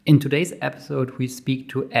In today's episode, we speak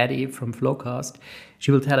to Adey from FloQast.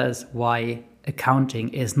 She will tell us why accounting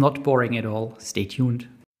is not boring at all. Stay tuned.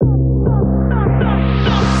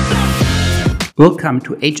 Welcome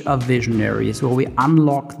to HR Visionaries, where we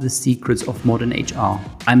unlock the secrets of modern HR.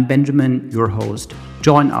 I'm Benjamin, your host.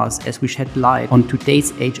 Join us as we shed light on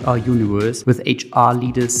today's HR universe with HR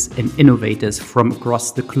leaders and innovators from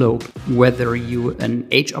across the globe. Whether you're an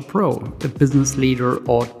HR pro, a business leader,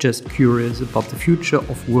 or just curious about the future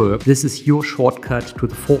of work, this is your shortcut to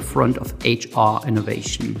the forefront of HR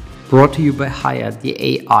innovation. Brought to you by Hire,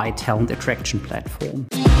 the AI talent attraction platform.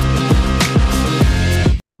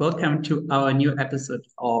 Welcome to our new episode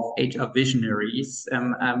of HR Visionaries.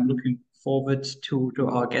 I'm looking forward to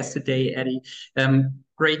our guest today, Adey.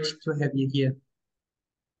 Great to have you here.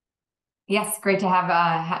 Yes, great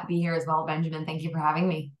to be here as well, Benjamin. Thank you for having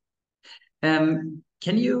me. Can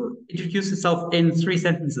you introduce yourself in 3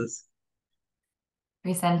 sentences?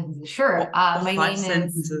 3 sentences, sure. My 5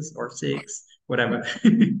 sentences or 6, whatever.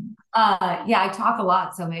 Yeah, I talk a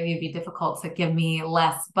lot, so maybe it'd be difficult to give me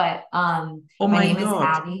less. But my name is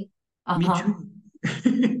Adey. Me too.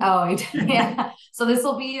 Oh, yeah. So this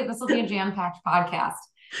will be a jam-packed podcast.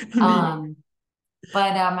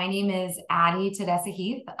 But my name is Adey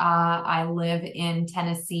Tadesse-Heath. I live in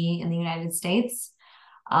Tennessee in the United States.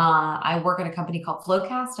 I work at a company called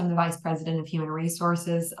FloQast. I'm the vice president of human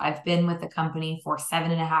resources. I've been with the company for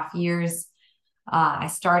 7.5 years. I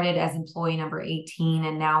started as employee number 18,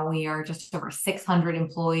 and now we are just over 600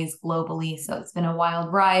 employees globally. So it's been a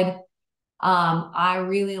wild ride. I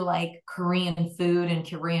really like Korean food and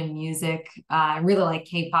Korean music. I really like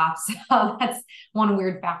K-pop. So that's one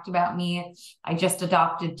weird fact about me. I just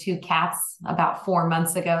adopted 2 cats about 4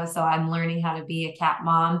 months ago. So I'm learning how to be a cat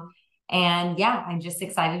mom. And yeah, I'm just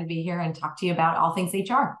excited to be here and talk to you about all things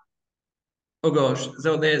HR. Oh gosh,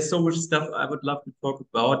 so there's so much stuff I would love to talk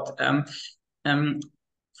about.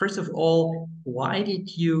 First of all, why did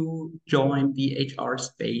you join the HR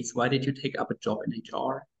space? Why did you take up a job in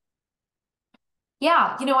HR?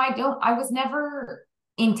 Yeah, I was never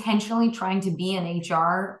intentionally trying to be in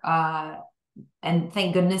HR, and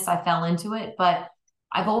thank goodness I fell into it, but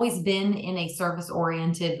I've always been in a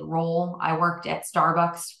service-oriented role. I worked at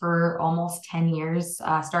Starbucks for almost 10 years,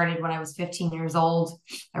 started when I was 15 years old.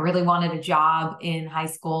 I really wanted a job in high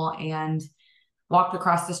school and walked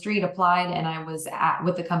across the street, applied, and I was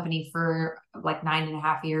with the company for like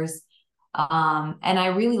 9.5 years. And I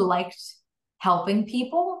really liked helping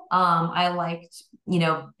people. I liked,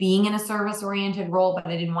 being in a service-oriented role, but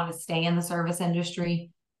I didn't want to stay in the service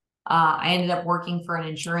industry. I ended up working for an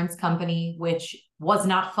insurance company, which was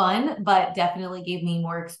not fun, but definitely gave me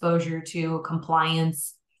more exposure to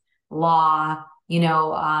compliance, law,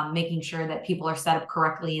 making sure that people are set up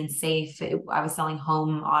correctly and safe. I was selling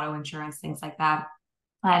home auto insurance, things like that.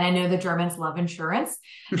 And I know the Germans love insurance,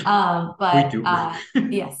 but we do.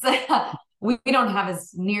 Yes, we don't have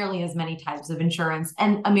nearly as many types of insurance.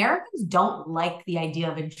 And Americans don't like the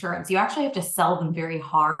idea of insurance. You actually have to sell them very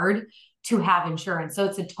hard to have insurance. So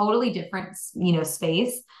it's a totally different,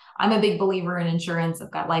 space. I'm a big believer in insurance.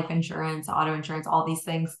 I've got life insurance, auto insurance, all these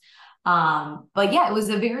things. But yeah, it was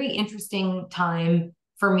a very interesting time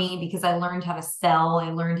for me because I learned how to sell. I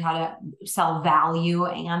learned how to sell value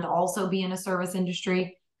and also be in a service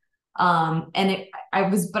industry. I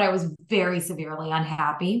was very severely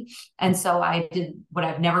unhappy. And so I did what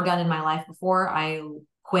I've never done in my life before. I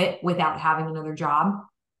quit without having another job.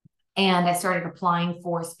 And I started applying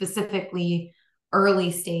for specifically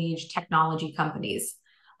early stage technology companies.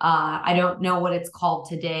 I don't know what it's called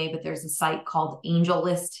today, but there's a site called Angel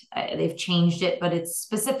List. They've changed it, but it's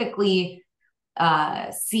specifically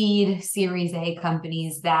seed Series A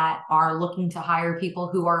companies that are looking to hire people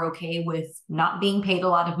who are okay with not being paid a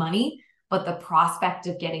lot of money, but the prospect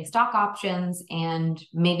of getting stock options. And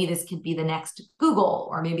maybe this could be the next Google,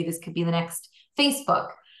 or maybe this could be the next Facebook.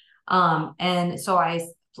 And so I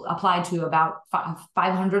applied to about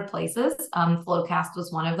 500 places. FloQast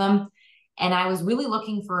was one of them. And I was really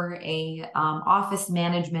looking for a office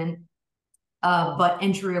management, but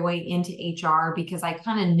entryway into HR, because I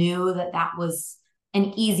kind of knew that was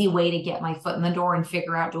an easy way to get my foot in the door and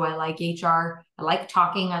figure out, do I like HR? I like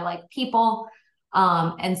talking. I like people.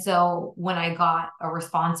 And so when I got a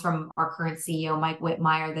response from our current CEO, Mike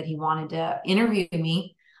Whitmire, that he wanted to interview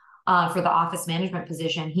me for the office management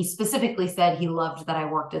position, he specifically said he loved that I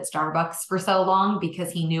worked at Starbucks for so long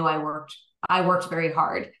because he knew I worked very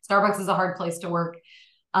hard. Starbucks is a hard place to work.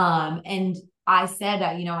 And I said,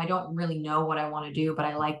 I don't really know what I want to do, but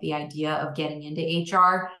I like the idea of getting into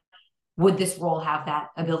HR. Would this role have that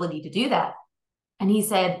ability to do that? And he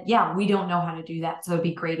said, yeah, we don't know how to do that. So it'd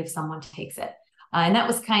be great if someone takes it. And that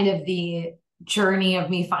was kind of the journey of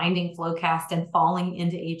me finding FloQast and falling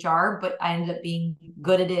into HR, but I ended up being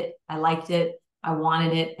good at it. I liked it. I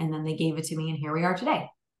wanted it. And then they gave it to me, and here we are today.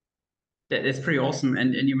 That's pretty awesome.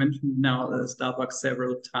 And you mentioned now Starbucks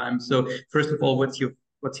several times. So first of all, what's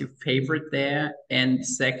your favorite there? And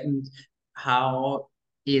second, how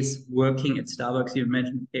is working at Starbucks? You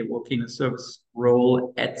mentioned, okay, working a service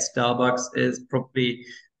role at Starbucks is probably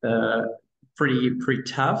uh, pretty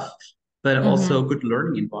tough, but also a good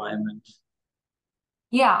learning environment.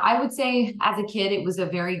 Yeah, I would say as a kid, it was a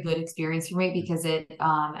very good experience for me because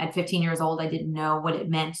at 15 years old, I didn't know what it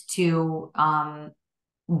meant to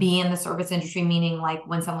be in the service industry, meaning like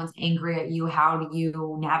when someone's angry at you, how do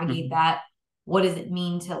you navigate that? What does it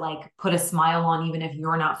mean to like put a smile on even if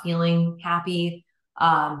you're not feeling happy?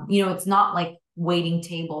 It's not like waiting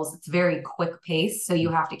tables. It's very quick pace. So you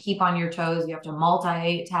have to keep on your toes. You have to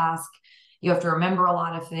multitask. You have to remember a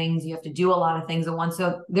lot of things. You have to do a lot of things at once.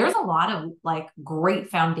 So there's a lot of like great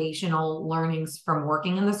foundational learnings from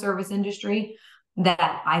working in the service industry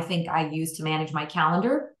that I think I use to manage my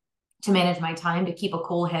calendar, to manage my time, to keep a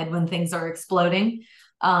cool head when things are exploding.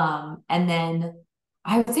 And then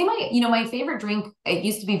I would say my favorite drink, it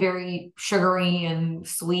used to be very sugary and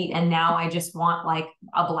sweet. And now I just want like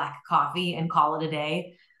a black coffee and call it a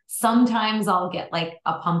day. Sometimes I'll get like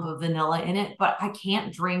a pump of vanilla in it, but I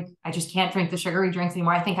just can't drink the sugary drinks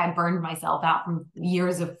anymore. I think I burned myself out from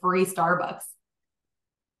years of free Starbucks.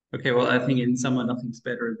 Okay, well, I think in summer nothing's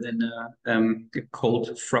better than a cold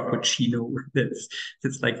frappuccino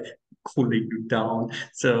that's like cooling you down.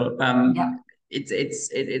 So Yeah. it's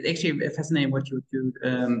actually fascinating what you do.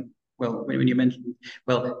 Well, when you mentioned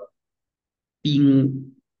well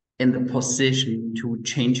being in the position to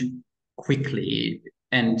change quickly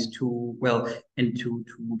and to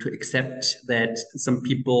accept that some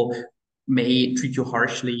people may treat you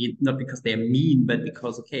harshly, not because they're mean, but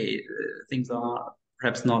because okay, things are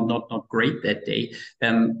perhaps not great that day.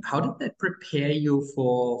 How did that prepare you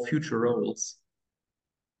for future roles?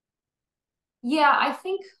 Yeah, I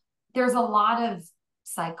think there's a lot of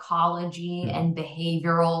psychology and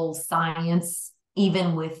behavioral science,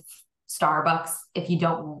 even with Starbucks,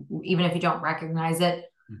 even if you don't recognize it,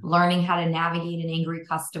 learning how to navigate an angry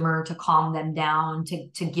customer, to calm them down,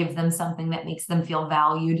 to give them something that makes them feel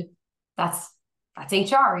valued. That's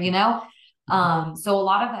HR. So a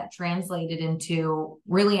lot of that translated into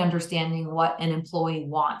really understanding what an employee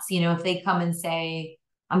wants. If they come and say,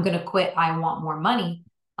 I'm going to quit, I want more money.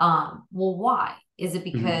 Well, why? Is it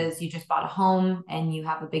because you just bought a home and you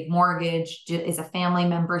have a big mortgage? Is a family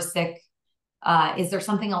member sick? Is there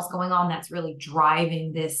something else going on that's really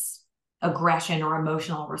driving this aggression or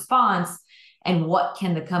emotional response? And what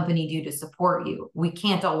can the company do to support you? We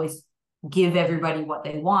can't always give everybody what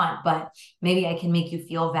they want, but maybe I can make you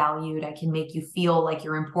feel valued. I can make you feel like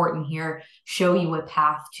you're important here, show you a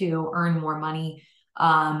path to earn more money.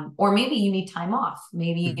 Or maybe you need time off.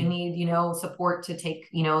 Maybe you need, support to take,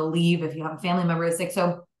 leave if you have a family member that's sick.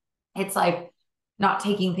 So it's like not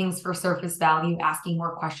taking things for surface value, asking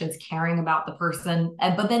more questions, caring about the person,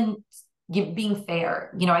 but then being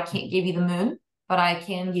fair. I can't give you the moon, but I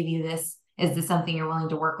can give you this. Is this something you're willing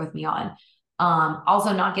to work with me on?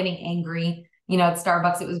 Also not getting angry. At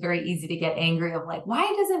Starbucks, it was very easy to get angry of like, why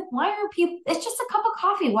are people, it's just a cup of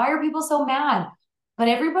coffee. Why are people so mad? But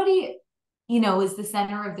everybody, is the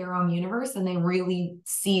center of their own universe, and they really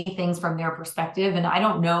see things from their perspective. And I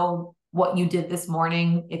don't know what you did this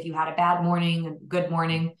morning, if you had a bad morning, a good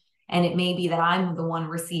morning, and it may be that I'm the one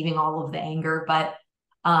receiving all of the anger, but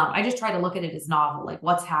I just try to look at it as novel, like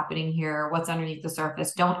what's happening here, what's underneath the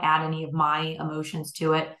surface. Don't add any of my emotions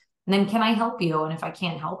to it. And then can I help you? And if I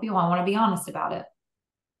can't help you, I want to be honest about it.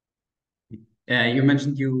 You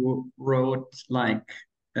mentioned you wrote like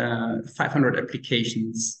 500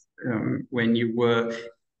 applications when you were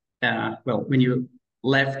when you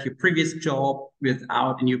left your previous job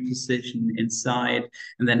without a new position inside,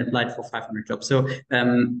 and then applied for 500 jobs. So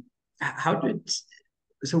how did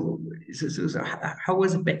so how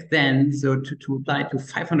was it back then? So to apply to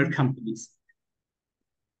 500 companies.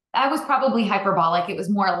 I was probably hyperbolic. It was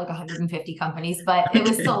more like 150 companies, but it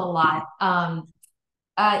was Okay. still a lot.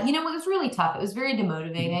 It was really tough. It was very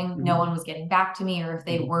demotivating. No one was getting back to me, or if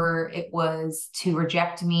they were, it was to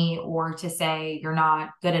reject me or to say, you're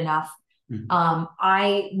not good enough.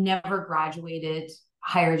 I never graduated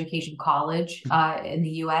higher education college in the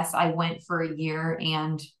US. I went for a year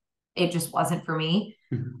and it just wasn't for me.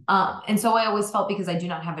 And so I always felt, because I do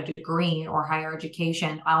not have a degree or higher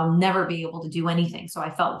education, I'll never be able to do anything. So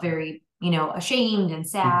I felt very, ashamed and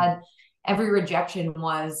sad. Every rejection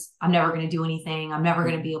was, I'm never going to do anything. I'm never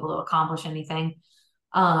going to be able to accomplish anything.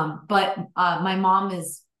 But my mom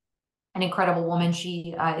is an incredible woman.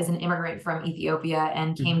 She is an immigrant from Ethiopia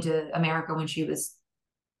and came to America when she was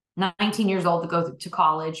 19 years old to go to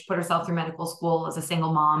college, put herself through medical school as a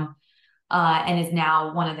single mom, and is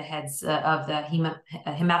now one of the heads of the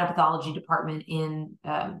hematopathology department in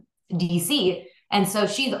DC. And so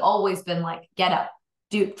she's always been like, get up,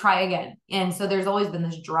 try again. And so there's always been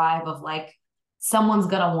this drive of like, someone's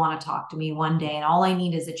going to want to talk to me one day and all I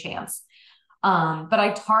need is a chance. But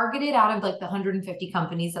I targeted out of like the 150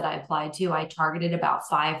 companies that I applied to, I targeted about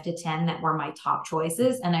 5 to 10 that were my top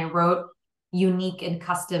choices. And I wrote unique and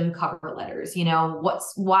custom cover letters.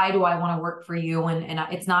 Why do I want to work for you? And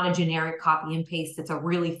it's not a generic copy and paste. It's a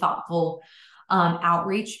really thoughtful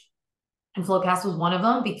outreach. And FloQast was one of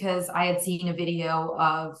them because I had seen a video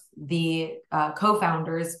of the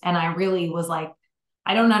co-founders and I really was like,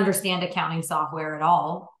 I don't understand accounting software at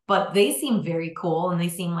all, but they seem very cool and they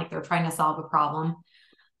seem like they're trying to solve a problem.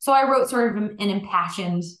 So I wrote sort of an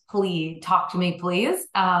impassioned plea, talk to me, please.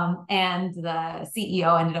 And the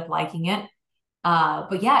CEO ended up liking it.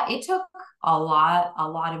 But yeah, it took a lot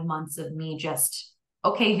of months of me just,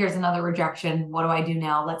 okay, here's another rejection. What do I do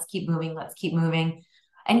now? Let's keep moving. Let's keep moving.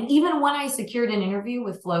 And even when I secured an interview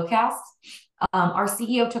with FloQast, our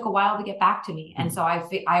CEO took a while to get back to me. And so I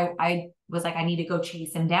was like, I need to go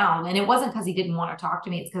chase him down. And it wasn't because he didn't want to talk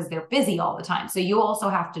to me. It's because they're busy all the time. So you also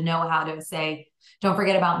have to know how to say, don't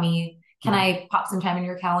forget about me. Can I pop some time in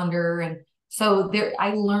your calendar? And so there,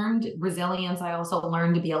 I learned resilience. I also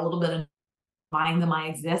learned to be a little bit of reminding them I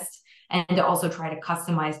exist and to also try to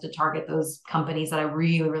customize to target those companies that I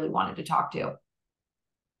really, really wanted to talk to.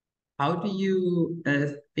 How do you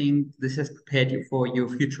think this has prepared you for your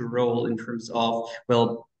future role in terms of,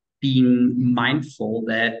 well, being mindful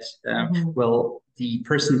that, well, the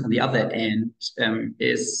person on the other end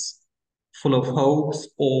is full of hopes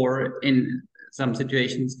or in some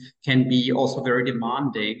situations can be also very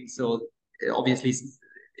demanding. So obviously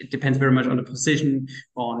it depends very much on the position,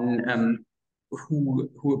 on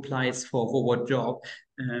who applies for what job.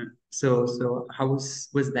 So how was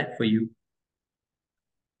that for you?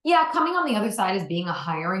 Yeah, coming on the other side as being a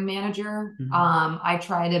hiring manager, I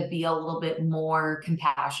try to be a little bit more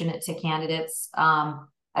compassionate to candidates,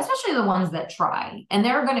 especially the ones that try. And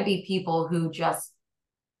there are going to be people who just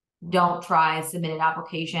don't try, submit an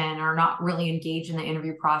application, or not really engage in the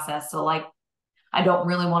interview process. So like, I don't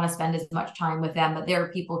really want to spend as much time with them, but there are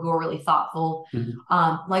people who are really thoughtful.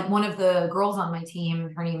 Like one of the girls on my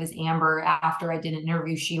team, her name is Amber. After I did an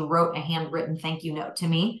interview, she wrote a handwritten thank you note to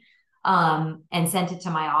me. And sent it to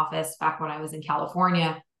my office back when I was in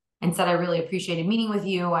California and said, I really appreciated meeting with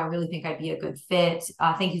you. I really think I'd be a good fit.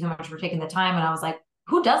 Thank you so much for taking the time. And I was like,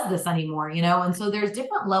 who does this anymore? And so there's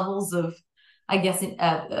different levels of, I guess,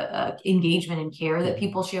 engagement and care that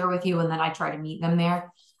people share with you. And then I try to meet them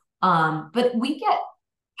there. But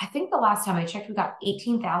I think the last time I checked, we got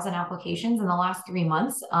 18,000 applications in the last 3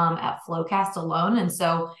 months at FloQast alone. And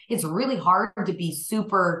so it's really hard to be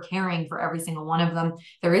super caring for every single one of them.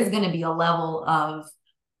 There is going to be a level of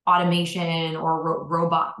automation or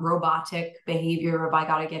robotic behavior if I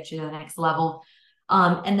got to get you to the next level.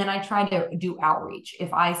 And then I try to do outreach.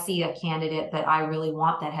 If I see a candidate that I really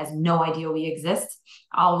want that has no idea we exist,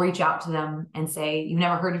 I'll reach out to them and say, you've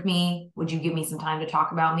never heard of me. Would you give me some time to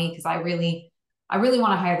talk about me? Because I really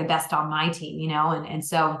want to hire the best on my team, and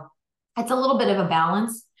so it's a little bit of a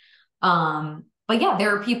balance. But yeah,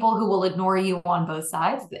 there are people who will ignore you on both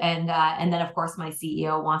sides. And then of course my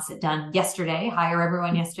CEO wants it done yesterday, hire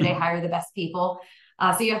everyone yesterday, hire the best people.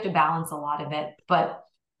 So you have to balance a lot of it. But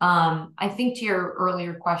I think to your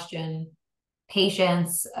earlier question,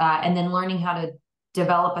 patience, and then learning how to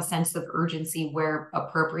develop a sense of urgency where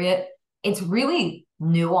appropriate. It's really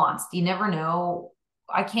nuanced. You never know.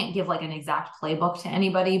 I can't give like an exact playbook to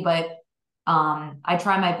anybody, but I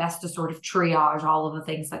try my best to sort of triage all of the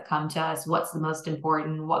things that come to us. What's the most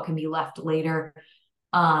important? What can be left later?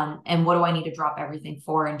 And what do I need to drop everything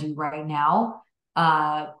for and do right now?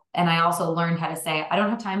 And I also learned how to say, I don't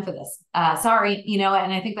have time for this. Sorry,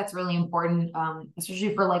 and I think that's really important,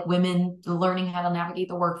 especially for like women learning how to navigate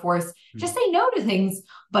the workforce. Just say no to things,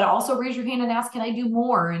 but also raise your hand and ask, can I do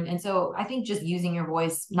more? And so I think just using your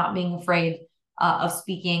voice, not being afraid of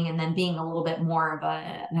speaking, and then being a little bit more of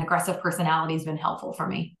an aggressive personality has been helpful for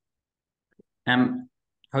me.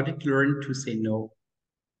 How did you learn to say no?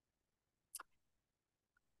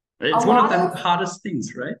 It's one of the hardest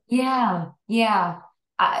things, right? Yeah.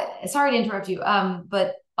 Sorry to interrupt you.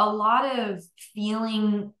 But a lot of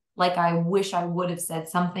feeling like I wish I would have said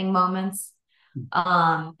something moments.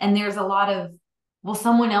 And there's a lot of, well,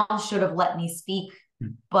 someone else should have let me speak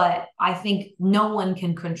But I think no one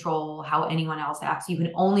can control how anyone else acts. You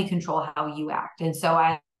can only control how you act. And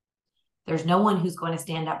so there's no one who's going to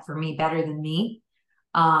stand up for me better than me.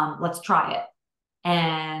 Let's try it.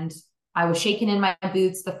 And I was shaking in my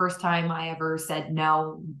boots the first time I ever said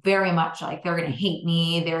no, very much like they're going to hate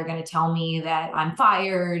me. They're going to tell me that I'm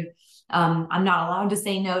fired. I'm not allowed to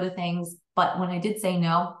say no to things. But when I did say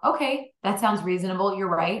no, okay, that sounds reasonable. You're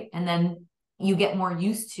right. And then you get more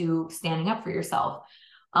used to standing up for yourself.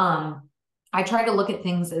 I try to look at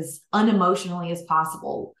things as unemotionally as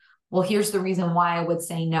possible. Well, here's the reason why I would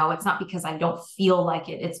say no. It's not because I don't feel like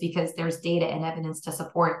it. It's because there's data and evidence to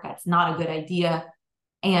support that's not a good idea.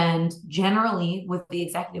 And generally with the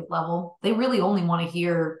executive level, they really only want to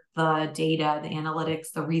hear the data, the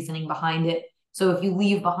analytics, the reasoning behind it. So if you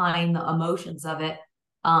leave behind the emotions of it,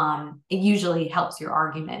 it usually helps your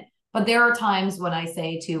argument. But there are times when I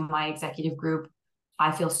say to my executive group,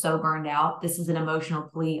 I feel so burned out. This is an emotional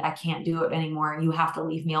plea. I can't do it anymore. You have to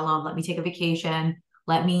leave me alone. Let me take a vacation.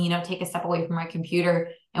 Let me, take a step away from my computer.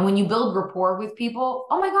 And when you build rapport with people,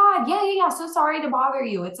 oh my God, yeah. So sorry to bother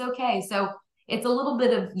you. It's okay. So it's a little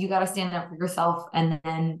bit of, you got to stand up for yourself. And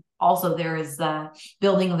then also there is the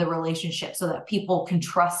building of the relationship so that people can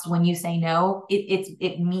trust when you say no,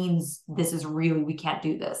 it means this is really, we can't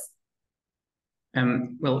do this.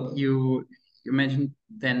 Well, you mentioned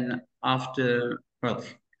then after your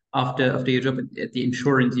job at the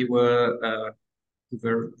insurance, you were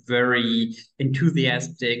very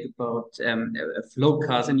enthusiastic about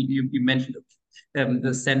FloQast, and you mentioned in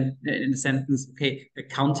the sentence, okay,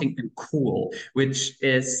 accounting and cool, which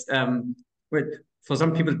is for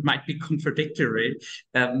some people it might be contradictory.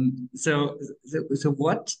 So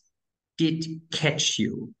what did catch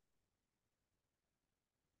you?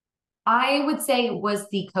 I would say it was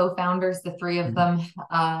the co-founders, the three of them,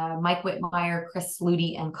 Mike Whitmire, Chris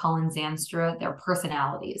Sluty, and Cullen Zanstra, their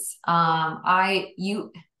personalities.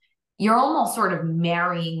 You're almost sort of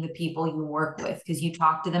marrying the people you work with because you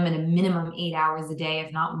talk to them in a minimum 8 hours a day,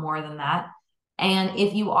 if not more than that. And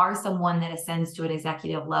if you are someone that ascends to an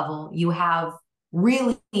executive level, you have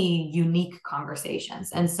really unique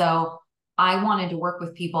conversations. And so I wanted to work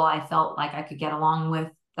with people I felt like I could get along with,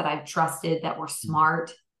 that I trusted, that were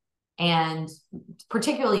smart. And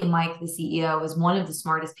particularly Mike, the CEO, is one of the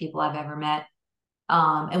smartest people I've ever met.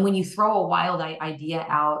 And when you throw a wild idea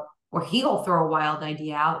out, or he'll throw a wild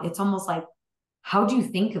idea out, it's almost like, how do you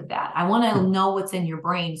think of that? I want to know what's in your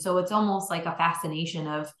brain. So it's almost like a fascination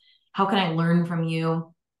of how can I learn from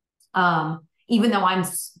you? Even though I'm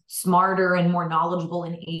smarter and more knowledgeable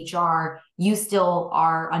in HR, you still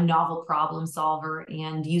are a novel problem solver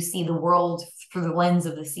and you see the world through the lens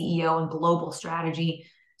of the CEO and global strategy.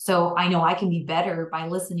 So I know I can be better by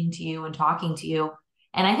listening to you and talking to you.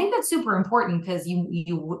 And I think that's super important because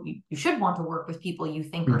you should want to work with people you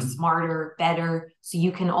think are smarter, better, so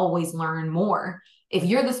you can always learn more. If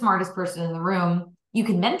you're the smartest person in the room, you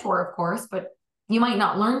can mentor, of course, but you might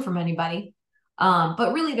not learn from anybody.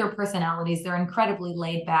 But really their personalities, they're incredibly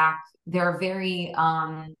laid back. They're very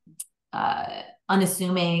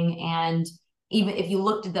unassuming, and even if you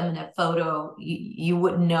looked at them in a photo, you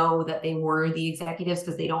wouldn't know that they were the executives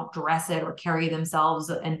because they don't dress it or carry themselves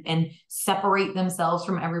and separate themselves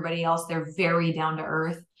from everybody else. They're very down to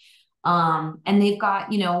earth. And they've got,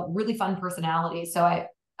 really fun personalities. So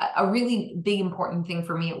a really big important thing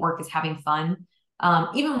for me at work is having fun.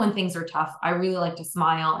 Even when things are tough, I really like to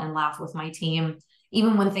smile and laugh with my team.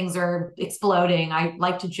 Even when things are exploding, I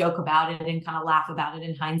like to joke about it and kind of laugh about it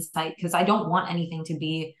in hindsight because I don't want anything to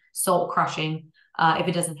be soul crushing if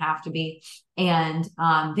it doesn't have to be. And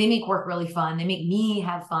they make work really fun. They make me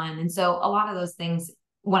have fun. And so a lot of those things,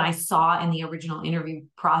 when I saw in the original interview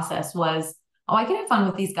process, was, oh, I can have fun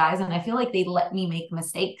with these guys. And I feel like they let me make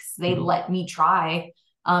mistakes. They let me try.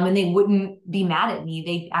 And they wouldn't be mad at me.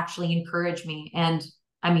 They actually encourage me. And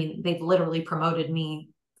I mean, they've literally promoted me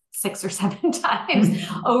 6 or 7 times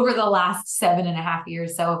over the last 7.5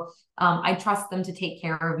 years. So I trust them to take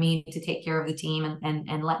care of me, to take care of the team,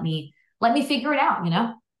 and let me figure it out,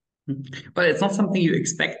 But it's not something you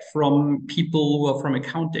expect from people who are from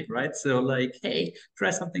accounting, right? So like, hey, try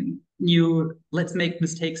something new. Let's make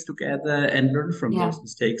mistakes together and learn from those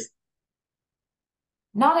mistakes.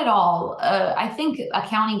 Not at all. I think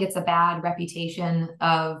accounting gets a bad reputation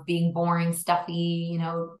of being boring, stuffy,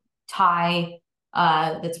 tie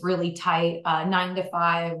that's really tight, 9 to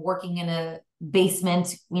 5, working in a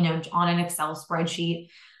basement, on an Excel spreadsheet.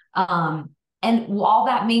 And while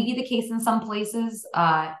that may be the case in some places,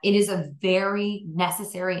 it is a very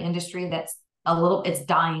necessary industry that's it's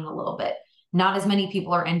dying a little bit. Not as many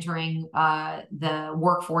people are entering the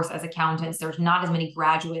workforce as accountants. There's not as many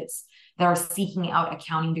graduates. that are seeking out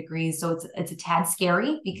accounting degrees. So it's a tad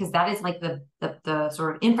scary, because that is like the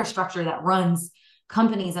sort of infrastructure that runs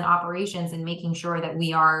companies and operations, and making sure that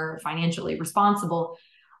we are financially responsible.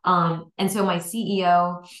 And so my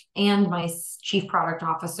CEO and my chief product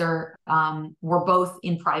officer were both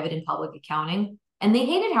in private and public accounting, and they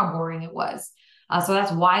hated how boring it was. So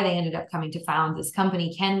that's why they ended up coming to found this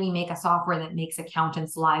company. Can we make a software that makes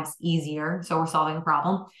accountants' lives easier? So we're solving a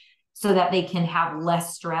problem so that they can have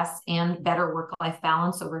less stress and better work-life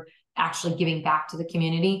balance. So we're actually giving back to the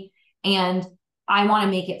community. And I want to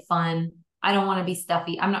make it fun. I don't want to be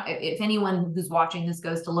stuffy. I'm not, if anyone who's watching this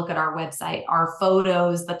goes to look at our website, our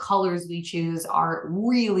photos, the colors we choose are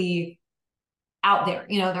really out there.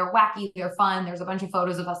 You know, they're wacky, they're fun. There's a bunch of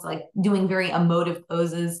photos of us like doing very emotive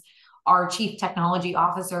poses. Our chief technology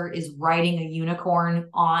officer is riding a unicorn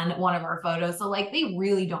on one of our photos. So like, they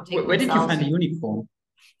really don't take Where did you find a unicorn?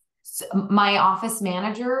 So my office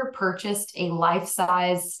manager purchased a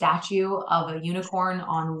life-size statue of a unicorn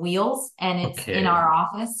on wheels, and it's in our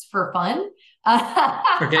office for fun.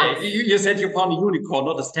 Okay, you said you found a unicorn,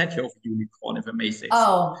 not a statue of a unicorn, if I may say so.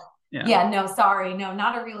 Oh, yeah, no, sorry. No,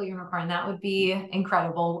 not a real unicorn. That would be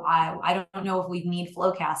incredible. I don't know if we need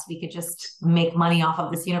FloQast. We could just make money off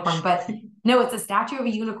of this unicorn. But no, it's a statue of a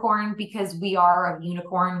unicorn because we are a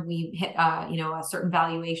unicorn. We hit, a certain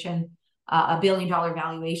valuation, $1 billion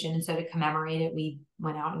valuation. And so to commemorate it, we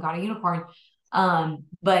went out and got a unicorn.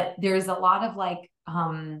 But there's a lot of like,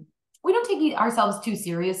 we don't take ourselves too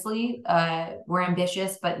seriously. We're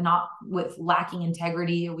ambitious, but not with lacking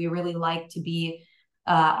integrity. We really like to be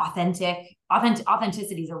authentic.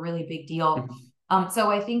 Authenticity is a really big deal. So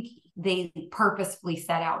I think they purposefully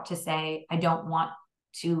set out to say, I don't want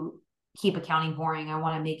to keep accounting boring. I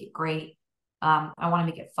want to make it great. I want to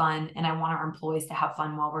make it fun, and I want our employees to have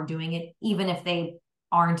fun while we're doing it, even if they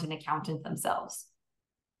aren't an accountant themselves.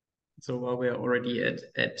 So while we're already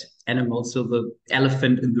at animals, so the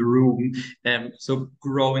elephant in the room, so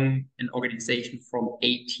growing an organization from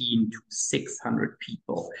 18 to 600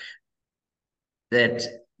 people, that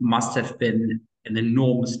must have been an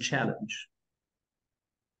enormous challenge.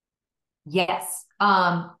 Yes.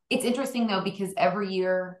 It's interesting though, because every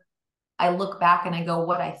year I look back and I go,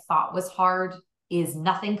 what I thought was hard is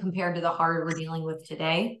nothing compared to the hard we're dealing with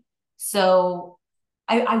today. So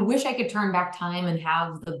I wish I could turn back time and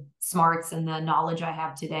have the smarts and the knowledge I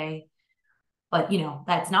have today, but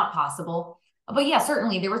that's not possible. But yeah,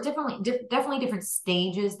 certainly there was definitely different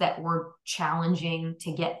stages that were challenging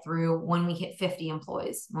to get through when we hit 50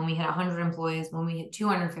 employees, when we hit 100 employees, when we hit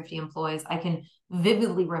 250 employees. I can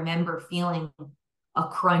vividly remember feeling a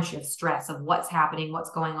crunch of stress of what's happening,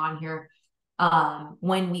 what's going on here.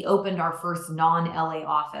 When we opened our first non-LA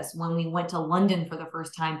office, when we went to London for the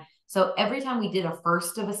first time. So every time we did a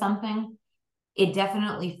first of something, it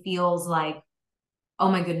definitely feels like, oh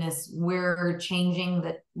my goodness, we're changing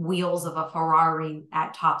the wheels of a Ferrari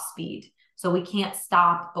at top speed. So we can't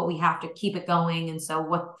stop, but we have to keep it going. And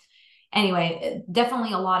so anyway,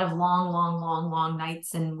 definitely a lot of long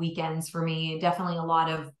nights and weekends for me. Definitely a lot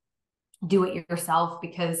of do it yourself,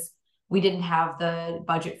 because we didn't have the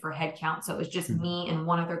budget for headcount. So it was just me and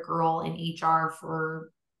one other girl in HR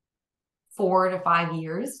for 4 to 5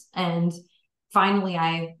 years. And finally,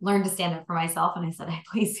 I learned to stand up for myself, and I said,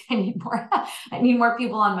 I need more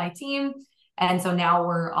people on my team. And so now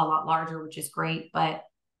we're a lot larger, which is great. But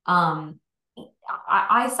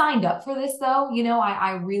I signed up for this though.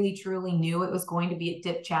 I really truly knew it was going to be a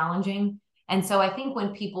dip challenging. And so I think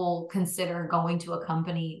when people consider going to a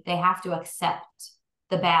company, they have to accept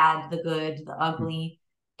the bad, the good, the ugly,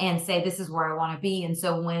 and say, this is where I want to be. And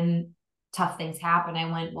so when tough things happen,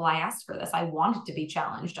 I went, well, I asked for this. I wanted to be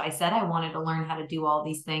challenged. I said I wanted to learn how to do all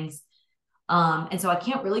these things. And so I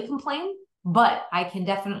can't really complain, but I can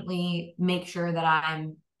definitely make sure that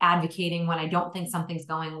I'm advocating when I don't think something's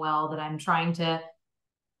going well, that I'm trying to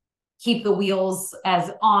keep the wheels as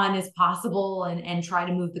on as possible and try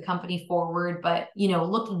to move the company forward. But,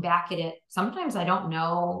 looking back at it, sometimes I don't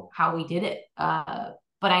know how we did it.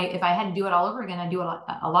 But if I had to do it all over again, I'd do it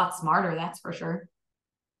a lot smarter. That's for sure.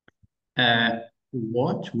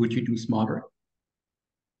 What would you do smarter?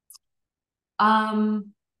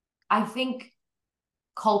 I think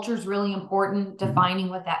culture is really important, defining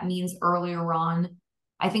what that means earlier on.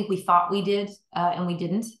 I think we thought we did, and we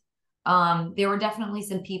didn't. There were definitely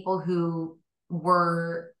some people who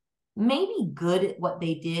were maybe good at what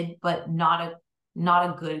they did, but not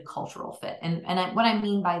a good cultural fit. And what I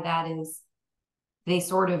mean by that is they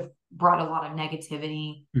sort of brought a lot of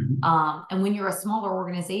negativity. And when you're a smaller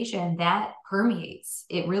organization, that permeates.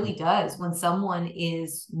 It really does. When someone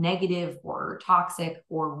is negative or toxic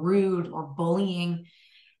or rude or bullying,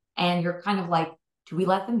 And you're kind of like, do we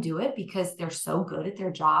let them do it because they're so good at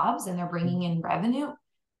their jobs and they're bringing in revenue?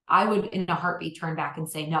 I would in a heartbeat turn back and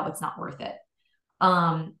say, no, it's not worth it.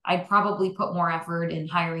 I'd probably put more effort in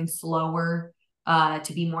hiring slower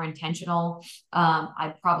to be more intentional.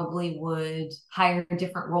 I probably would hire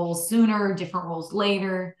different roles sooner, different roles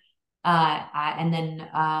later. And then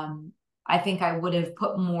I think I would have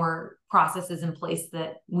put more processes in place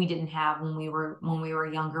that we didn't have when we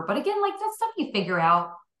were younger. But again, like that stuff you figure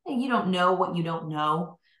out. You don't know what you don't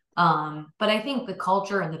know. But I think the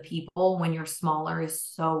culture and the people when you're smaller is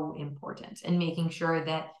so important, and making sure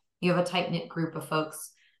that you have a tight-knit group of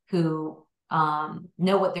folks who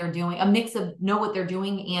know what they're doing, a mix of know what they're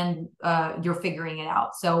doing and you're figuring it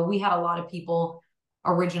out. So we had a lot of people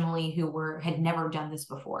originally who had never done this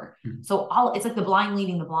before. Mm-hmm. So it's like the blind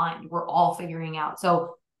leading the blind. We're all figuring out.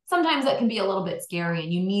 So sometimes that can be a little bit scary,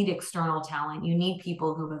 and you need external talent. You need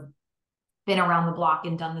people who have been around the block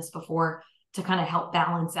and done this before to kind of help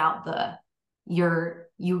balance out you're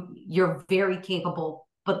very capable,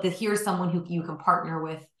 but here's someone who you can partner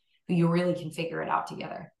with, who you really can figure it out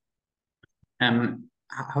together.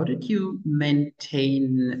 How did you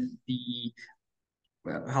maintain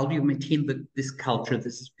how do you maintain this culture,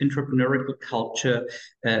 this entrepreneurial culture,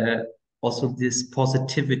 also this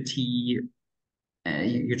positivity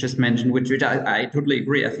you just mentioned, which I totally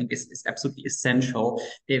agree. I think is absolutely essential.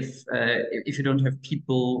 If you don't have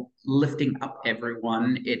people lifting up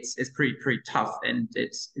everyone, it's pretty tough, and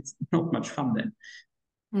it's not much fun then.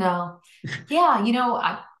 No, yeah,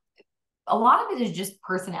 a lot of it is just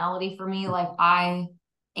personality for me. Like I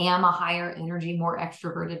am a higher energy, more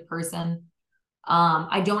extroverted person.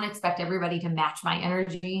 I don't expect everybody to match my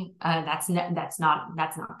energy. That's not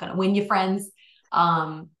going to win you friends.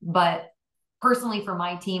 But personally, for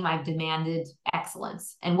my team, I've demanded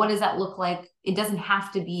excellence. And what does that look like? It doesn't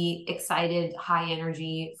have to be excited, high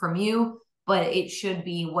energy from you, but it should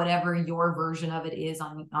be whatever your version of it is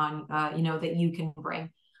on that you can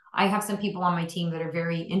bring. I have some people on my team that are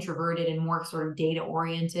very introverted and more sort of data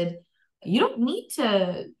oriented. You don't need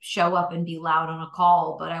to show up and be loud on a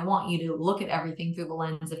call, but I want you to look at everything through the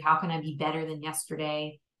lens of how can I be better than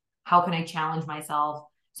yesterday? How can I challenge myself?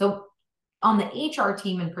 So on the HR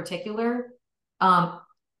team in particular,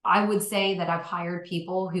 I would say that I've hired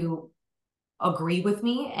people who agree with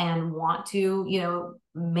me and want to,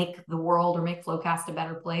 make the world or make FloQast a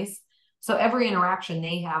better place. So every interaction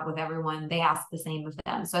they have with everyone, they ask the same of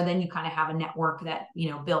them. So then you kind of have a network that,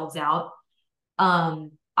 builds out.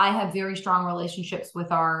 I have very strong relationships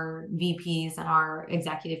with our VPs and our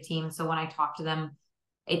executive team. So when I talk to them,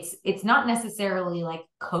 it's not necessarily like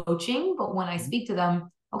coaching, but when I speak to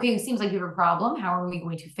them, okay, it seems like you have a problem. How are we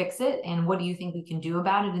going to fix it? And what do you think we can do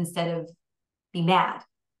about it instead of be mad?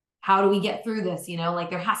 How do we get through this?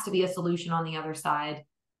 Like there has to be a solution on the other side.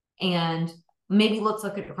 And maybe let's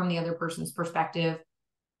look at it from the other person's perspective.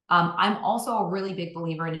 I'm also a really big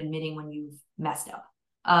believer in admitting when you've messed up.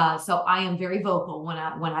 So I am very vocal when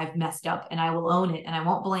I've messed up, and I will own it, and I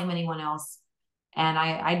won't blame anyone else.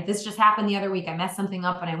 And this just happened the other week. I messed something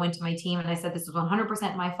up, and I went to my team and I said, this was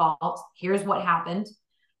 100% my fault. Here's what happened.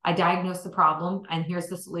 I diagnosed the problem, and here's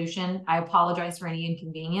the solution. I apologize for any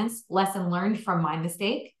inconvenience. Lesson learned from my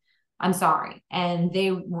mistake. I'm sorry. And they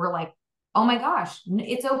were like, oh my gosh,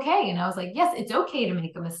 it's okay. And I was like, yes, it's okay to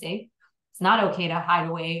make a mistake. It's not okay to hide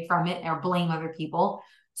away from it or blame other people.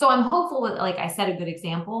 So I'm hopeful that, like I set a good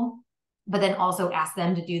example, but then also ask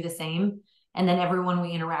them to do the same. And then everyone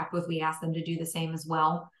we interact with, we ask them to do the same as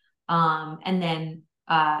well. And then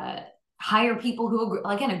hire people who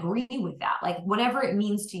agree with that. Like whatever it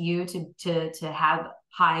means to you to have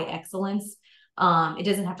high excellence. It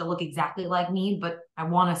doesn't have to look exactly like me, but I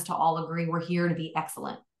want us to all agree we're here to be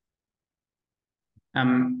excellent.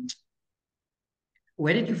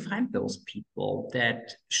 Where did you find those people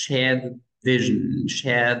that share the vision,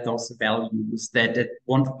 share those values, that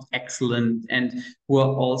want to be excellent, and who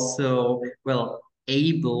are also,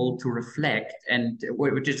 able to reflect? And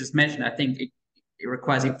what you just mentioned, I think it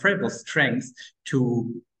requires incredible strength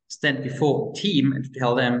to stand before a team and to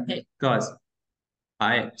tell them, hey, guys,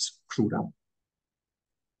 I screwed up.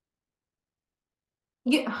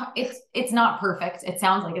 Yeah, it's not perfect. It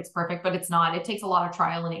sounds like it's perfect, but it's not. It takes a lot of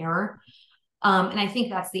trial and error. And I think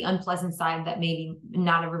that's the unpleasant side that maybe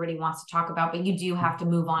not everybody wants to talk about, but you do have to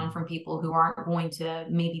move on from people who aren't going to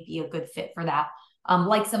maybe be a good fit for that.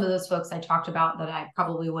 Like some of those folks I talked about that I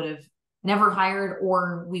probably would have never hired,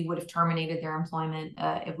 or we would have terminated their employment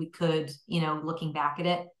if we could, looking back at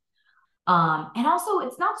it. And also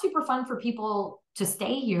it's not super fun for people to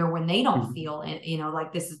stay here when they don't feel,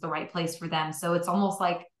 like this is the right place for them. So it's almost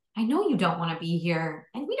like I know you don't want to be here,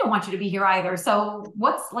 and we don't want you to be here either. So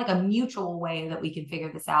what's like a mutual way that we can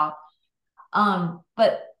figure this out?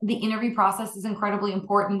 But the interview process is incredibly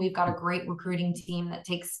important. We've got a great recruiting team that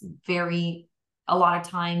takes a lot of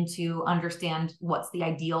time to understand what's the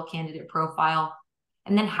ideal candidate profile.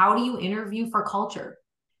 And then how do you interview for culture?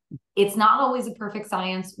 It's not always a perfect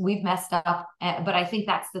science. We've messed up, but I think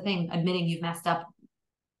that's the thing, admitting you've messed up,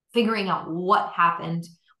 figuring out what happened,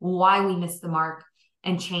 why we missed the mark,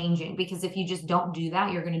 and changing. Because if you just don't do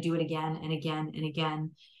that, you're going to do it again and again and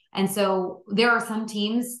again. And so there are some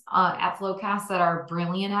teams at FloQast that are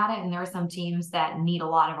brilliant at it, and there are some teams that need a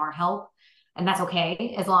lot of our help. And that's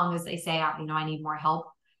okay, as long as they say, I need more help.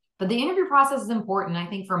 But the interview process is important. I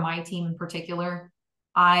think for my team in particular,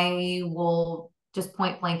 I will just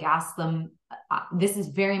point blank ask them, this is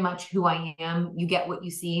very much who I am. You get what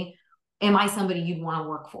you see. Am I somebody you'd want to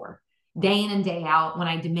work for? Day in and day out, when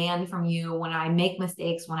I demand from you, when I make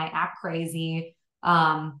mistakes, when I act crazy,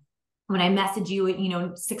 when I message you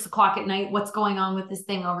at 6 o'clock at night, what's going on with this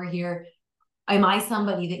thing over here? Am I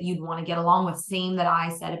somebody that you'd want to get along with? Same that I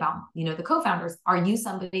said about the co-founders. Are you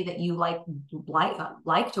somebody that you like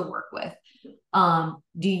to work with?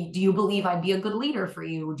 Do you believe I'd be a good leader for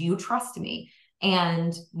you? Do you trust me?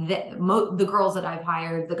 And the girls that I've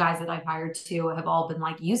hired, the guys that I've hired too, have all been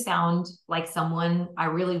like, you sound like someone I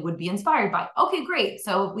really would be inspired by. Okay, great.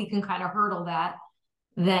 So if we can kind of hurdle that,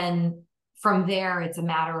 then from there, it's a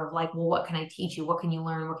matter of like, well, what can I teach you? What can you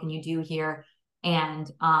learn? What can you do here?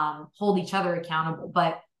 And hold each other accountable.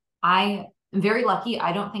 But I am very lucky.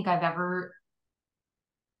 I don't think I've ever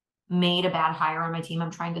made a bad hire on my team. I'm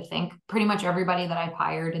trying to think. Pretty much everybody that I've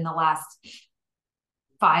hired in the last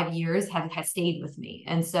 5 years has stayed with me.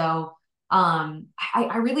 And so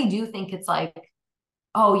I really do think it's like,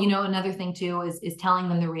 another thing too is telling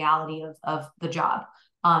them the reality of the job.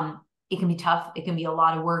 It can be tough. It can be a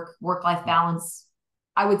lot of work-life balance.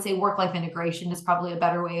 I would say work-life integration is probably a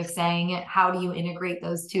better way of saying it. How do you integrate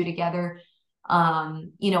those two together? A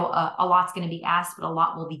lot's going to be asked, but a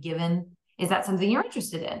lot will be given. Is that something you're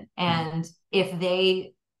interested in? And if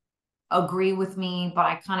they agree with me, but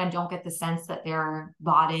I kind of don't get the sense that they're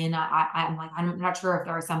bought in, I'm like, I'm not sure if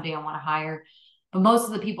there are somebody I want to hire. But most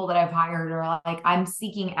of the people that I've hired are like, I'm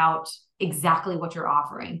seeking out exactly what you're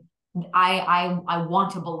offering. I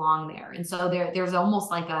want to belong there. And so there's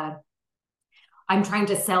almost like I'm trying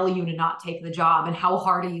to sell you to not take the job, and how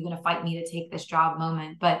hard are you going to fight me to take this job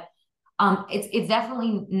moment. But it's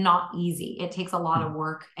definitely not easy. It takes a lot of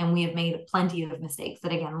work, and we have made plenty of mistakes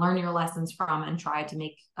that, again, learn your lessons from and try to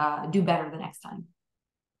do better the next time.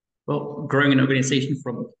 Well, growing an organization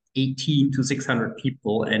from 18 to 600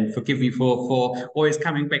 people, and forgive me for always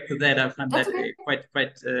coming back to that. I find that okay.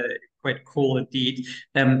 quite cool indeed.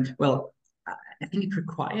 Well, I think it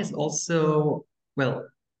requires also,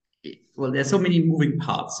 there's so many moving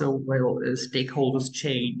parts. So, stakeholders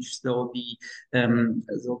change. So the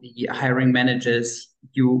hiring managers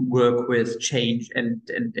you work with change, and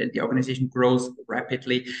the organization grows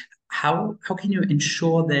rapidly. How can you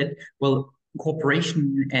ensure that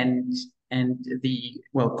cooperation and the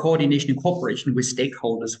coordination and cooperation with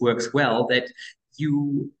stakeholders works well, that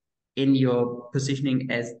you, in your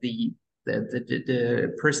positioning as the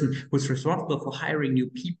person who's responsible for hiring new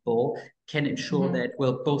people, can ensure that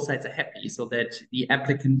both sides are happy, so that the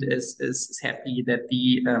applicant is happy, that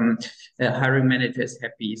the hiring manager is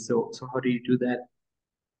happy. So how do you do that?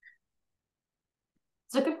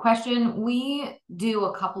 It's a good question. We do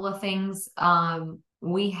a couple of things.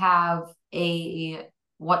 We have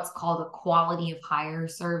what's called a quality of hire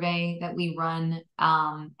survey that we run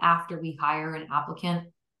after we hire an applicant.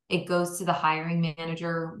 It goes to the hiring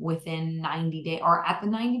manager within 90 days or at the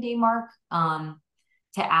 90-day mark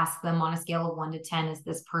to ask them on a scale of 1 to 10, is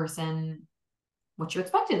this person what you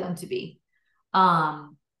expected them to be?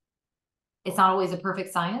 It's not always a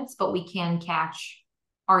perfect science, but we can catch,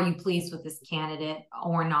 are you pleased with this candidate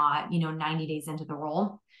or not, 90 days into the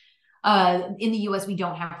role. In the US, we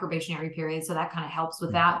don't have probationary periods, so that kind of helps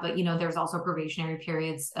with that. But, there's also probationary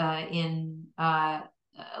periods in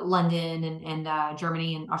London and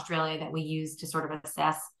Germany and Australia that we use to sort of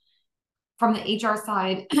assess. From the HR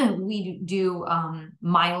side, we do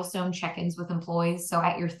milestone check-ins with employees. So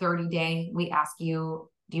at your 30-day, we ask you,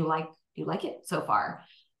 do you like it so far?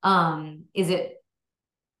 Is it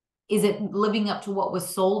living up to what was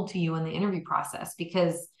sold to you in the interview process?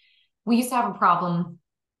 Because we used to have a problem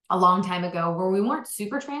a long time ago where we weren't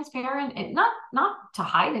super transparent, and not to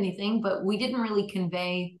hide anything, but we didn't really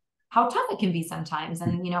convey how tough it can be sometimes,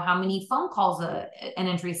 and how many phone calls an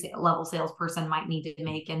entry level salesperson might need to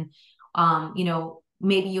make, and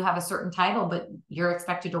maybe you have a certain title, but you're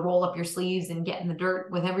expected to roll up your sleeves and get in the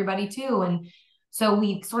dirt with everybody too. And so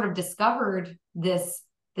we sort of discovered this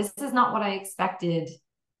is not what I expected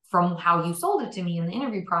from how you sold it to me in the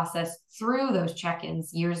interview process through those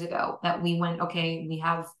check-ins years ago, that we went, okay, we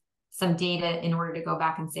have some data in order to go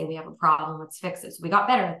back and say, we have a problem, let's fix it. So we got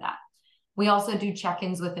better at that. We also do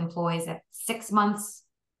check-ins with employees at 6 months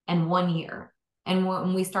and 1 year. And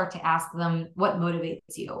when we start to ask them, what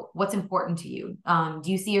motivates you? What's important to you?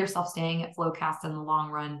 Do you see yourself staying at FloQast in the long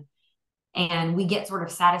run? And we get sort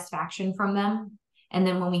of satisfaction from them. And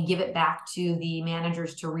then when we give it back to the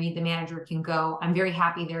managers to read, the manager can go, I'm very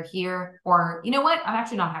happy they're here. Or, you know what? I'm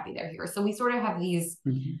actually not happy they're here. So we sort of have these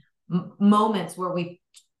moments where we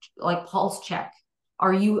like pulse check.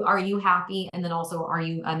 Are you happy? And then also, are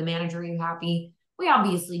you the manager, are you happy? We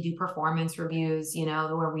obviously do performance reviews, you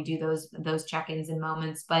know, where we do those check-ins and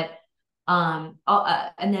moments, but and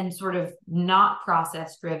then sort of not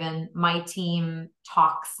process driven, my team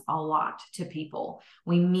talks a lot to people.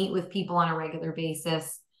 We meet with people on a regular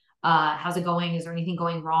basis. How's it going? Is there anything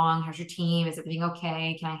going wrong? How's your team? Is everything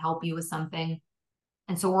okay? Can I help you with something?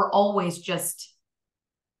 And so we're always just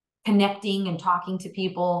connecting and talking to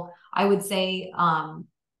people. I would say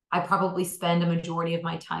I probably spend a majority of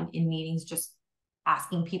my time in meetings just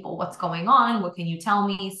asking people what's going on. What can you tell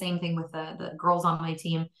me? Same thing with the girls on my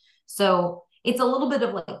team. So it's a little bit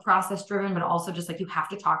of like process driven, but also just like you have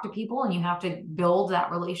to talk to people and you have to build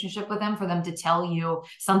that relationship with them for them to tell you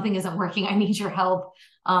something isn't working. I need your help.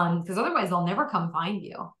 Because otherwise they'll never come find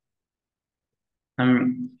you.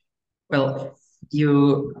 Well,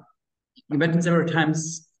 you mentioned several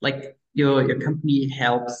times like your company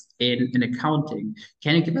helps in accounting.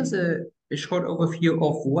 Can you give us a short overview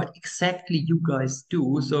of what exactly you guys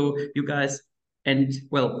do? So you guys, and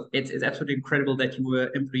well, it's absolutely incredible that you were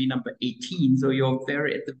employee number 18. So you're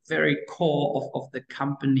very at the very core of the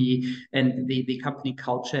company and the company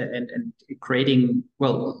culture and creating,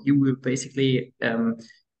 well, you were basically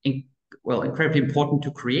incredibly important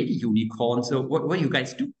to create a unicorn. So what do you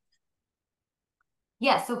guys do?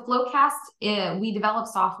 Yeah, so FloQast, we develop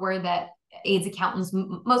software that aids accountants,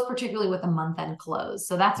 most particularly with a month-end close.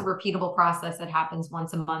 So that's a repeatable process that happens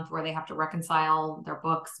once a month where they have to reconcile their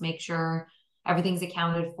books, make sure everything's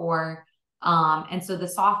accounted for. And so the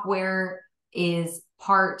software is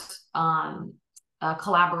part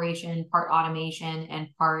collaboration, part automation, and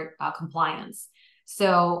part compliance.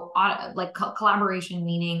 So like collaboration,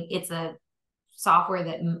 meaning it's a software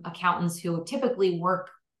that accountants who typically work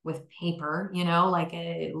with paper, you know, like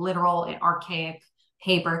a literal archaic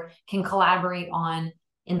paper, can collaborate on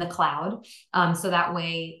in the cloud. So that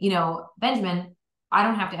way, you know, Benjamin, I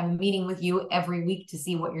don't have to have a meeting with you every week to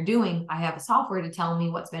see what you're doing. I have a software to tell me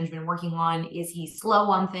what's Benjamin working on. Is he slow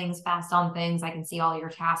on things, fast on things? I can see all your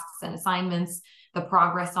tasks and assignments, the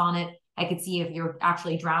progress on it. I could see if you're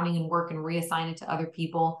actually drowning in work and reassign it to other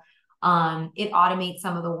people. It automates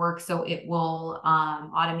some of the work. So it will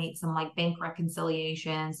automate some like bank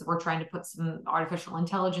reconciliations. We're trying to put some artificial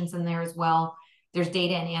intelligence in there as well. There's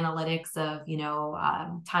data and analytics of, you know,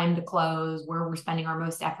 time to close, where we're spending our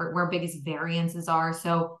most effort, where biggest variances are.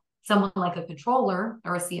 So someone like a controller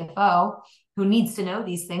or a CFO who needs to know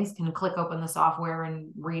these things can click open the software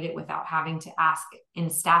and read it without having to ask in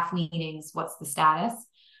staff meetings, what's the status,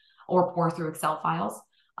 or pour through Excel files.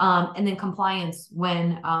 And then compliance,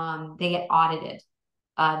 when they get audited,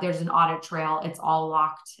 there's an audit trail, it's all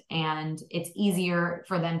locked, and it's easier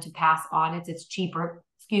for them to pass audits. It's cheaper,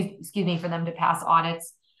 excuse me, for them to pass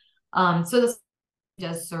audits. So this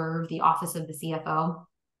does serve the office of the CFO.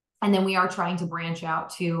 And then we are trying to branch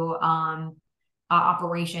out to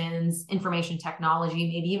operations, information technology,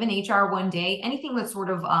 maybe even HR one day, anything that's sort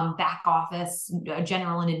of back office,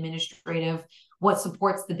 general and administrative, what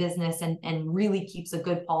supports the business and really keeps a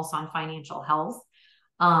good pulse on financial health.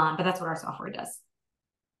 But that's what our software does.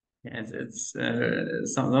 Yeah, it's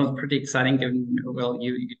sounds pretty exciting. Given well,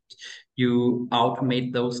 you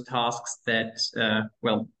automate those tasks that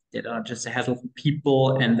that are just a hassle for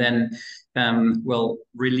people, and then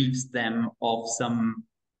relieves them of some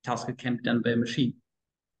tasks that can be done by a machine.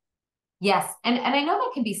 Yes, and I know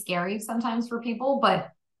that can be scary sometimes for people,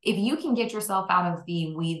 but if you can get yourself out of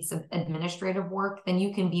the weeds of administrative work, then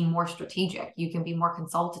you can be more strategic. You can be more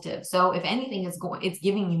consultative. So if anything it's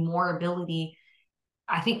giving you more ability.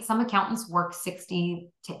 I think some accountants work 60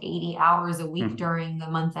 to 80 hours a week during the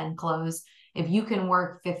month-end close. If you can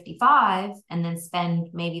work 55 and then spend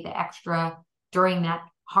maybe the extra during that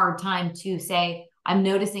hard time to say, I'm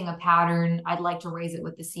noticing a pattern, I'd like to raise it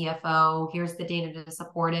with the CFO, here's the data to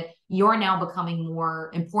support it, you're now becoming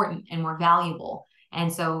more important and more valuable.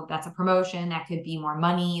 And so that's a promotion, that could be more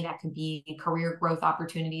money, that could be career growth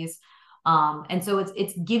opportunities. And so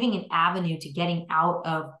it's giving an avenue to getting out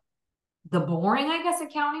of the boring, I guess,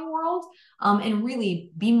 accounting world, and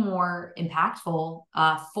really be more impactful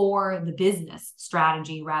for the business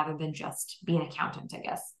strategy rather than just be an accountant, I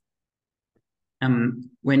guess.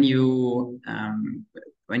 When you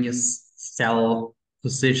sell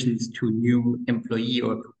positions to new employee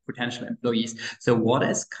or potential employees, so what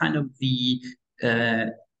is kind of the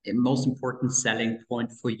most important selling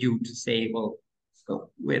point for you to say, well,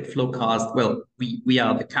 so we're at FloQast, well, we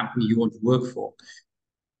are the company you want to work for?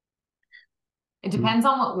 It depends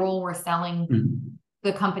on what role we're selling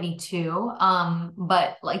the company to.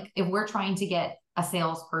 But like if we're trying to get a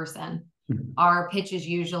salesperson, our pitch is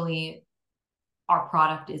usually our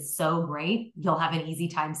product is so great, you'll have an easy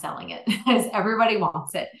time selling it because everybody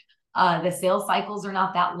wants it. The sales cycles are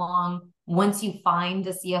not that long. Once you find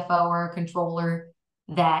a CFO or a controller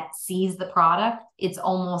that sees the product, it's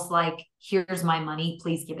almost like, here's my money,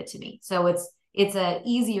 please give it to me. So it's a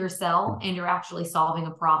easier sell, and you're actually solving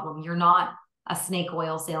a problem. You're not a snake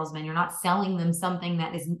oil salesman. You're not selling them something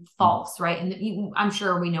that is false, right? And I'm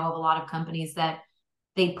sure we know of a lot of companies that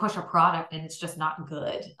they push a product and it's just not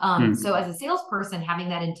good. So as a salesperson, having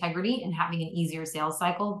that integrity and having an easier sales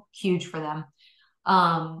cycle, huge for them.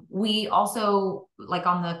 We also, like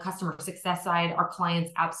on the customer success side, our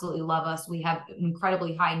clients absolutely love us. We have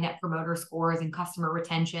incredibly high net promoter scores and customer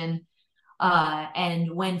retention.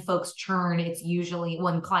 And when folks churn, it's usually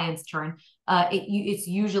when clients churn, it's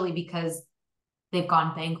usually because they've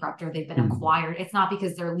gone bankrupt or they've been acquired. It's not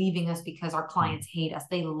because they're leaving us because our clients hate us.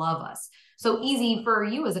 They love us. So easy for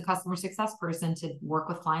you as a customer success person to work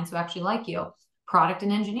with clients who actually like you. Product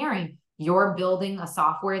and engineering. You're building a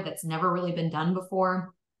software that's never really been done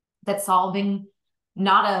before, that's solving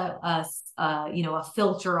not a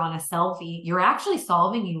filter on a selfie. You're actually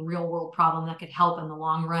solving a real world problem that could help in the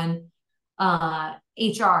long run.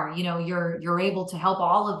 HR, you're able to help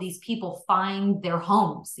all of these people find their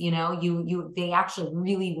homes. They actually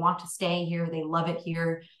really want to stay here. They love it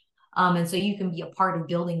here. And so you can be a part of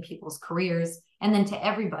building people's careers. And then to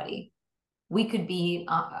everybody, we could be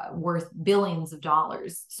worth billions of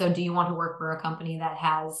dollars. So do you want to work for a company that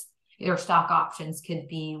has their stock options could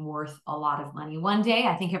be worth a lot of money one day?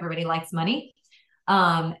 I think everybody likes money.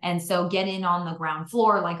 And so get in on the ground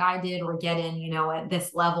floor like I did, or get in, at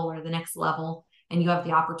this level or the next level, and you have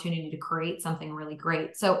the opportunity to create something really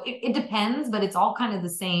great. So it depends, but it's all kind of the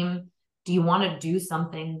same. Do you want to do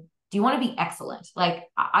something? Do you want to be excellent? Like,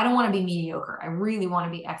 I don't want to be mediocre. I really want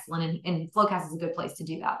to be excellent. And FloQast is a good place to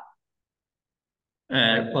do that.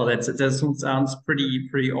 Well, that sounds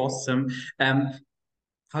pretty awesome.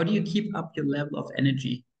 How do you keep up your level of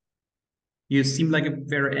energy? You seem like a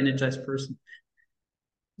very energized person.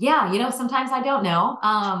 Yeah, sometimes I don't know.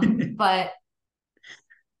 But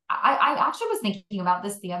I actually was thinking about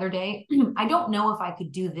this the other day. I don't know if I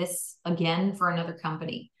could do this again for another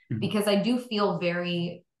company, because I do feel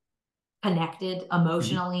very connected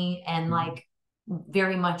emotionally and like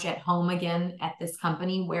very much at home again at this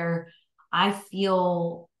company, where I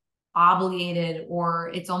feel obligated, or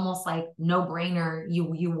it's almost like no brainer.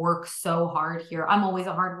 You work so hard here. I'm always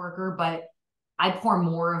a hard worker, but I pour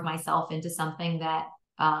more of myself into something that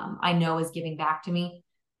I know is giving back to me.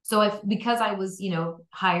 So because I was,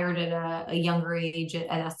 hired at a younger age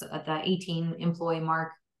at the 18 employee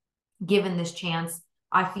mark, given this chance,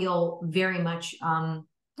 I feel very much, not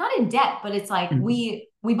in debt, but it's like we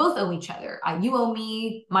both owe each other. You owe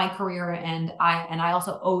me my career, and I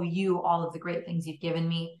also owe you all of the great things you've given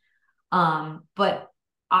me. But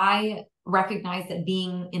I recognize that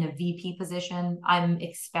being in a VP position, I'm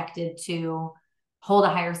expected to hold a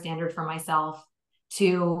higher standard for myself,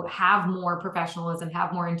 to have more professionalism,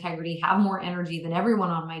 have more integrity, have more energy than everyone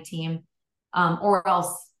on my team, or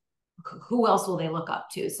else who else will they look up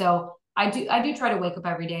to? So I do try to wake up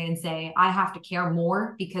every day and say, I have to care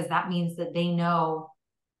more, because that means that they know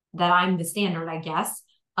that I'm the standard, I guess.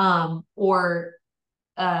 If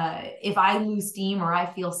I lose steam or I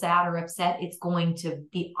feel sad or upset, it's going to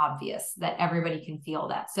be obvious that everybody can feel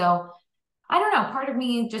that. So I don't know. Part of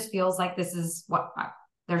me just feels like this is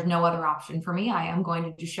there's no other option for me. I am going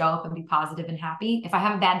to just show up and be positive and happy. If I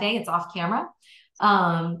have a bad day, it's off camera.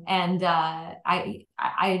 I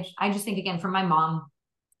just think, again, from my mom,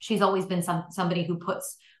 she's always been somebody who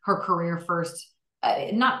puts her career first,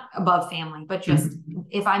 not above family, but just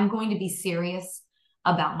if I'm going to be serious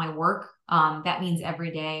about my work, that means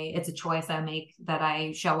every day it's a choice I make, that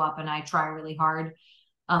I show up and I try really hard.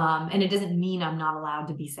 And it doesn't mean I'm not allowed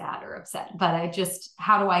to be sad or upset, but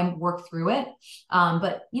how do I work through it?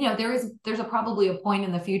 But there's probably a point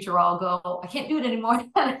in the future where I'll go, I can't do it anymore.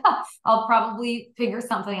 I'll probably figure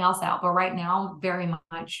something else out. But right now, very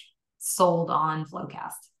much sold on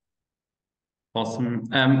FloQast. Awesome.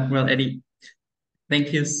 Well, Adey,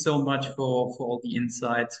 thank you so much for all the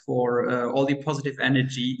insights, for all the positive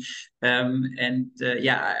energy, I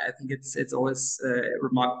think it's always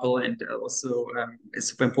remarkable, and also it's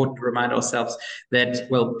super important to remind ourselves that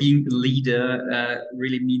being a leader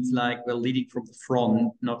really means leading from the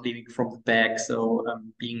front, not leading from the back. So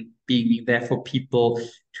being there for people,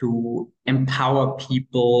 to empower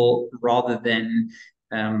people rather than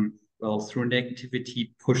through negativity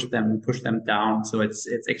push them down. So it's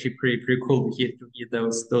actually pretty cool to hear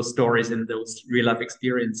those stories and those real life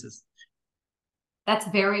experiences. That's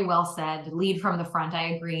very well said. Lead from the front.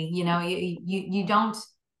 I agree. You don't.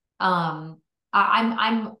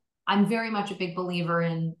 I'm very much a big believer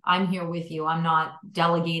in I'm here with you. I'm not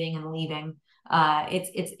delegating and leaving.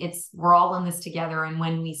 We're all in this together, and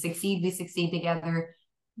when we succeed together.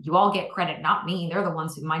 You all get credit, not me. They're the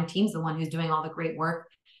ones my team's the one who's doing all the great work.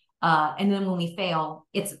 And then when we fail,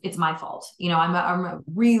 it's my fault. I'm a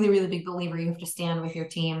really, really big believer. You have to stand with your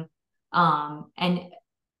team, and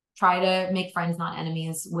try to make friends, not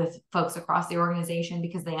enemies, with folks across the organization,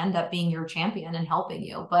 because they end up being your champion and helping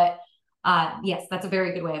you. But yes, that's a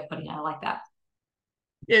very good way of putting it. I like that.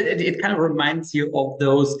 It kind of reminds you of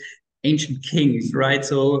those ancient kings, right?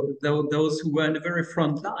 So those who were in the very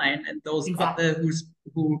front line, and those others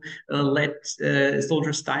who let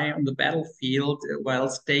soldiers die on the battlefield while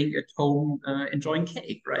staying at home enjoying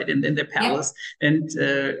cake, right, in their palace. Yep. And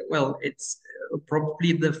it's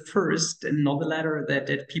probably the first and not the latter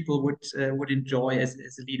that people would enjoy as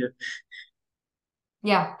a leader.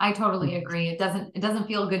 Yeah, I totally agree. It doesn't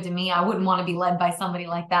feel good to me. I wouldn't want to be led by somebody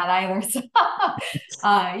like that either. So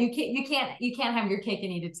you can't have your cake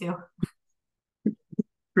and eat it too.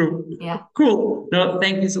 True. Yeah. Cool. No,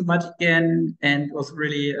 thank you so much again, and it was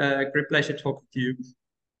really a great pleasure talking to you.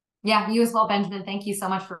 Yeah, you as well, Benjamin. Thank you so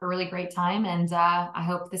much for a really great time, and I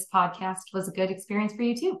hope this podcast was a good experience for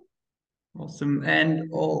you too. Awesome. And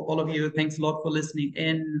all of you, thanks a lot for listening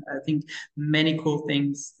in. I think many cool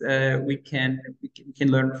things we can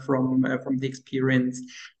learn from the experience.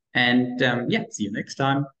 And see you next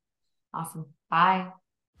time. Awesome. Bye.